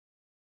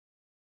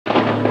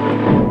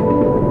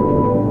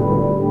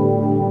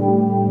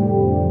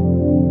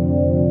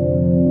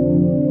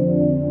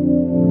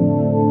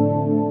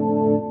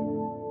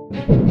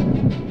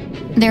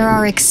There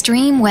are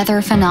extreme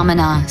weather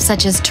phenomena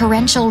such as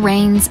torrential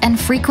rains and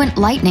frequent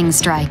lightning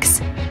strikes.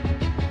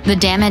 The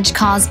damage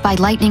caused by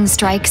lightning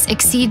strikes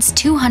exceeds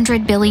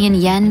 200 billion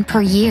yen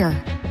per year.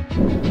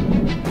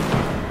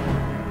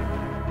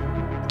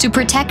 To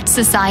protect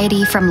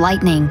society from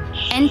lightning,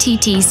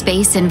 NTT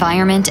Space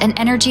Environment and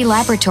Energy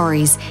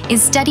Laboratories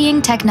is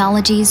studying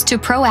technologies to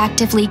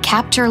proactively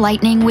capture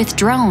lightning with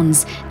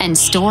drones and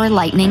store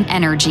lightning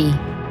energy.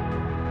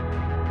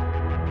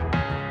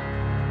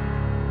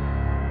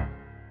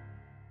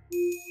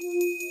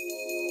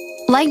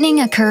 Lightning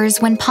occurs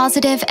when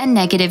positive and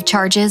negative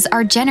charges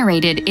are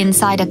generated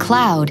inside a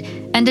cloud,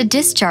 and a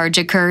discharge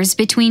occurs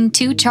between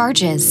two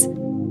charges.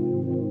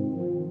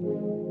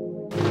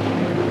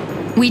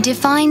 We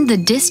define the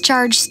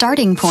discharge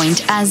starting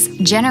point as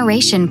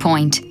generation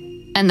point,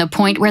 and the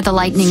point where the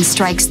lightning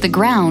strikes the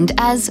ground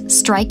as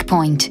strike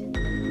point.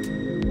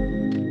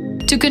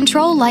 To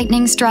control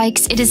lightning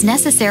strikes, it is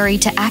necessary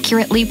to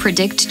accurately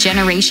predict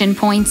generation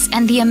points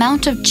and the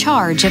amount of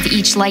charge of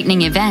each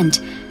lightning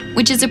event,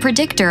 which is a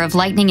predictor of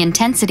lightning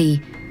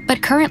intensity,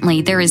 but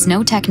currently there is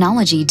no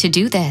technology to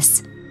do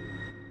this.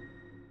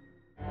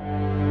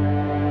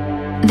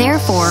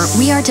 Therefore,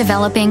 we are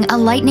developing a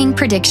lightning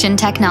prediction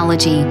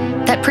technology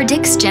that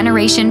predicts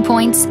generation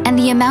points and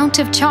the amount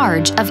of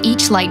charge of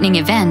each lightning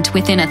event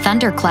within a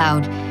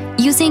thundercloud,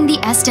 using the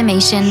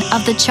estimation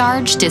of the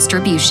charge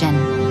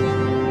distribution.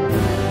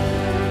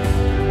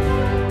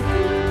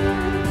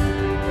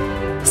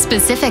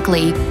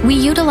 Specifically, we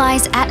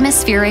utilize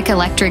atmospheric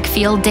electric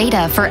field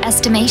data for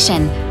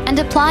estimation and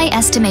apply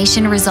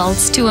estimation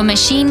results to a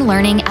machine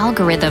learning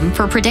algorithm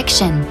for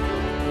prediction.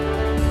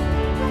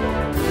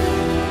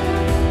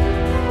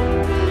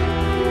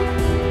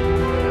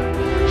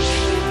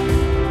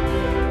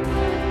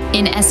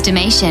 In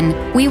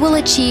estimation, we will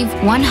achieve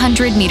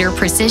 100-meter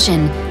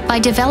precision by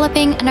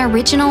developing an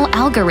original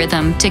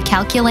algorithm to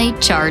calculate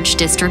charge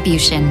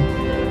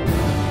distribution.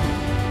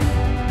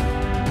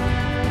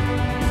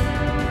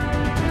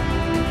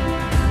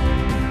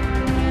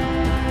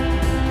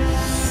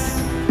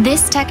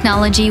 This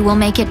technology will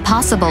make it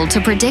possible to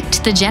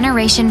predict the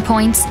generation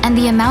points and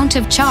the amount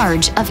of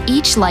charge of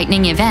each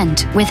lightning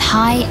event with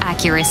high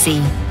accuracy.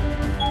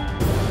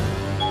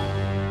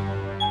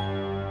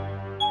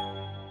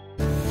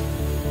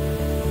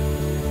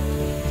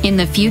 In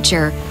the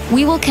future,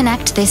 we will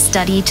connect this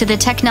study to the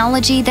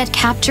technology that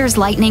captures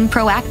lightning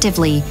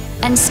proactively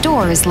and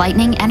stores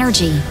lightning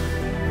energy.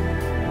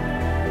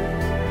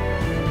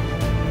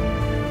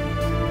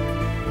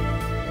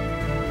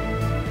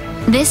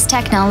 This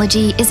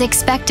technology is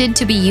expected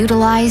to be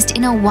utilized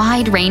in a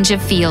wide range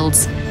of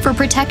fields for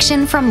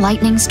protection from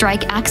lightning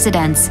strike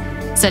accidents,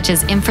 such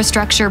as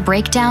infrastructure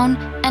breakdown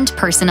and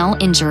personal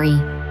injury.